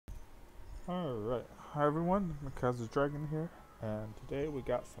Alright, hi everyone, Mckaiser Dragon here, and today we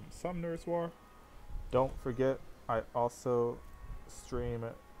got some Summoner's War. Don't forget, I also stream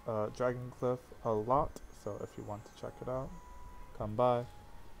Dragon Cliff a lot, so if you want to check it out, come by.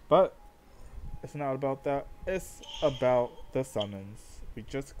 But it's not about that, it's about the summons. We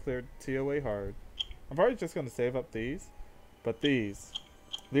just cleared TOA hard. I'm probably just going to save up these, but these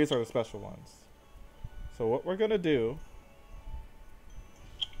are the special ones. So what we're going to do,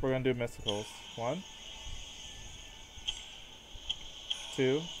 we're going to do mysticals. 1,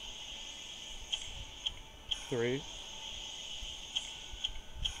 2, 3,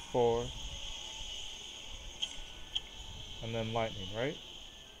 4, and then lightning, right?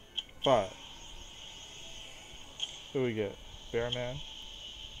 5. Who we get? Bearman.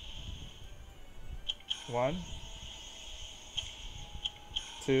 1,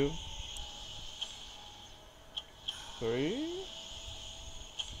 2, 3,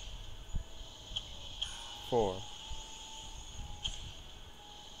 4,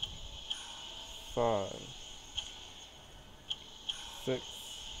 5, 6,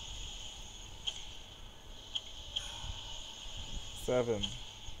 7.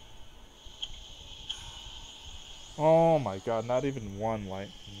 Oh my god, not even one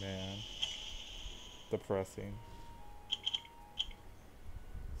lightning, man. Depressing.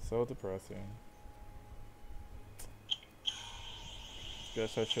 So depressing.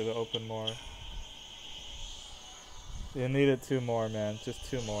 Guess I should have opened more. You needed 2 more, man.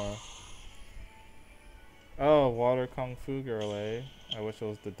 Just 2 more. Oh, Water Kung Fu Girl, eh? I wish it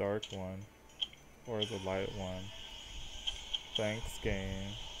was the dark one. Or the light one. Thanks,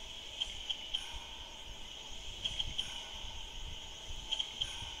 game.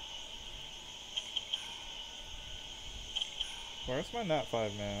 Where's my Nat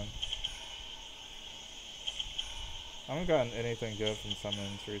 5, man? I haven't gotten anything good from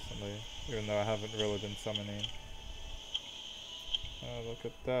summons recently, even though I haven't really been summoning. Oh, look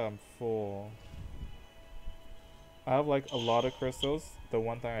at that, I'm full. I have like a lot of crystals. The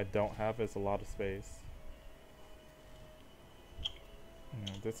one thing I don't have is a lot of space.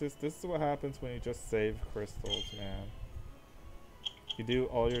 This is what happens when you just save crystals, man. You do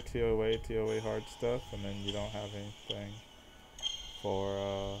all your TOA hard stuff, and then you don't have anything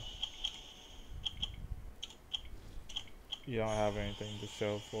for you don't have anything to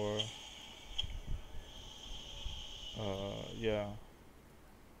show for yeah.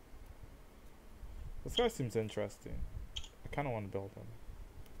 This guy seems interesting. I kinda wanna build him.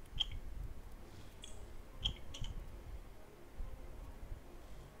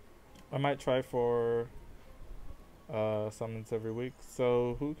 I might try for summons every week.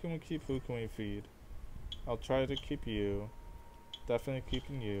 So who can we keep, who can we feed? I'll try to keep you. Definitely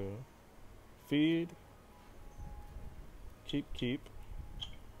keeping you. Feed. Keep.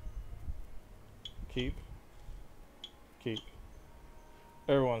 Keep.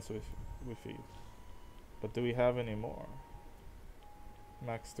 Everyone's we feed. But do we have any more?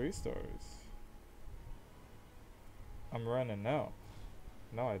 Max 3 stars. I'm running now.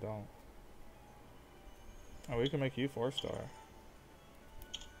 No, I don't. Oh, we can make you 4-star.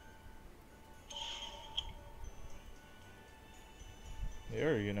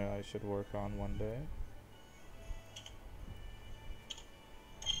 You're a unit I should work on one day.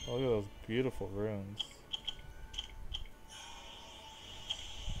 Oh, look at those beautiful runes.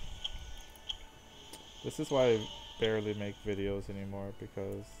 This is why I barely make videos anymore,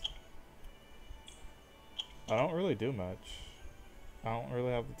 because I don't really do much. I don't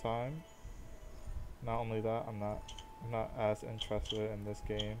really have the time. Not only that, I'm not as interested in this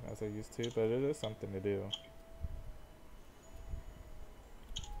game as I used to, but it is something to do.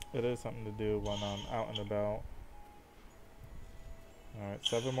 It is something to do when I'm out and about. Alright,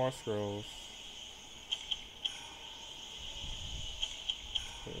 7 more scrolls.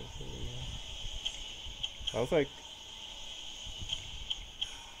 That was like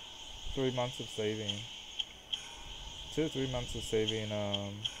 3 months of saving. 2 or 3 months of saving,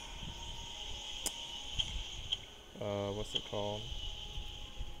 what's it called?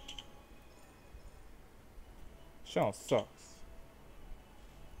 Channel sucks.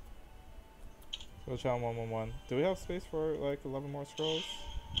 Go channel 111. Do we have space for like 11 more scrolls?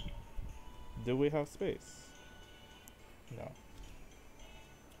 Do we have space? No.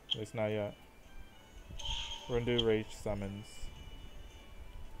 At least not yet. We're gonna do rage summons.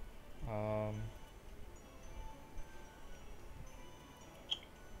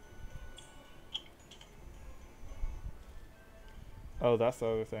 Oh, that's the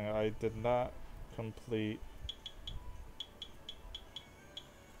other thing. I did not complete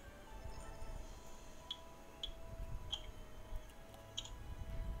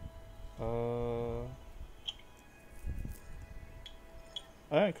Uh,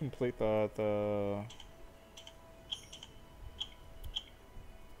 I didn't complete the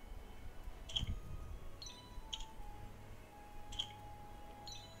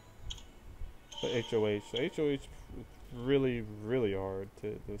HOH. The HOH really, really hard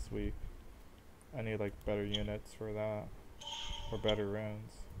to this week. I need like better units for that, or better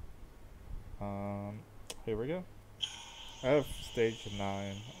runes. Here we go. I have stage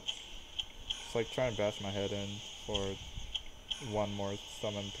 9. It's like trying to bash my head in for one more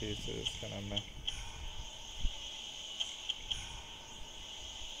summon piece is kind of meh.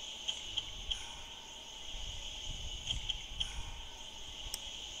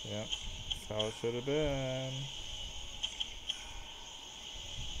 Yep, that's how it should have been.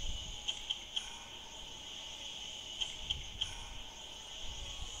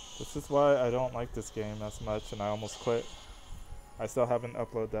 This is why I don't like this game as much, and I almost quit. I still haven't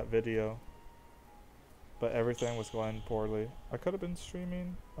uploaded that video, but everything was going poorly. I could have been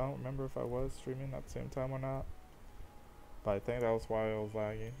streaming. I don't remember if I was streaming at the same time or not, but I think that was why I was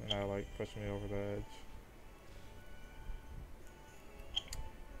lagging, and that like pushed me over the edge.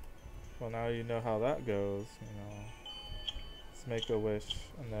 Well, now you know how that goes, you know. Let's make a wish,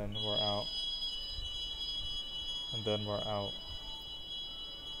 and then we're out. And then we're out.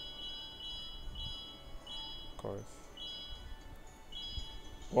 Of course.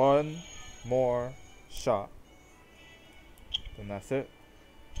 One more shot. Then that's it.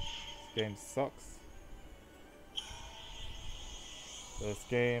 This game sucks. This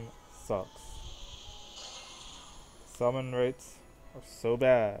game sucks. Summon rates are so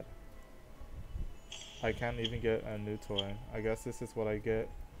bad. I can't even get a new toy. I guess this is what I get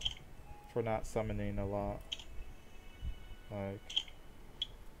for not summoning a lot. Like,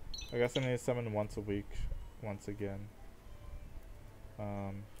 I guess I need to summon once a week, once again.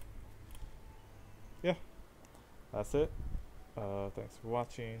 Yeah, that's it. Thanks for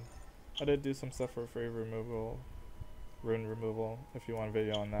watching. I did do some stuff for free removal, rune removal. If you want a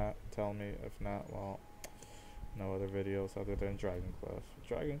video on that, tell me. If not, well, no other videos other than Dragoncliff.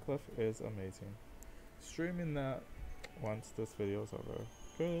 Dragoncliff is amazing. Streaming that once this video is over.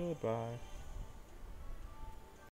 Goodbye.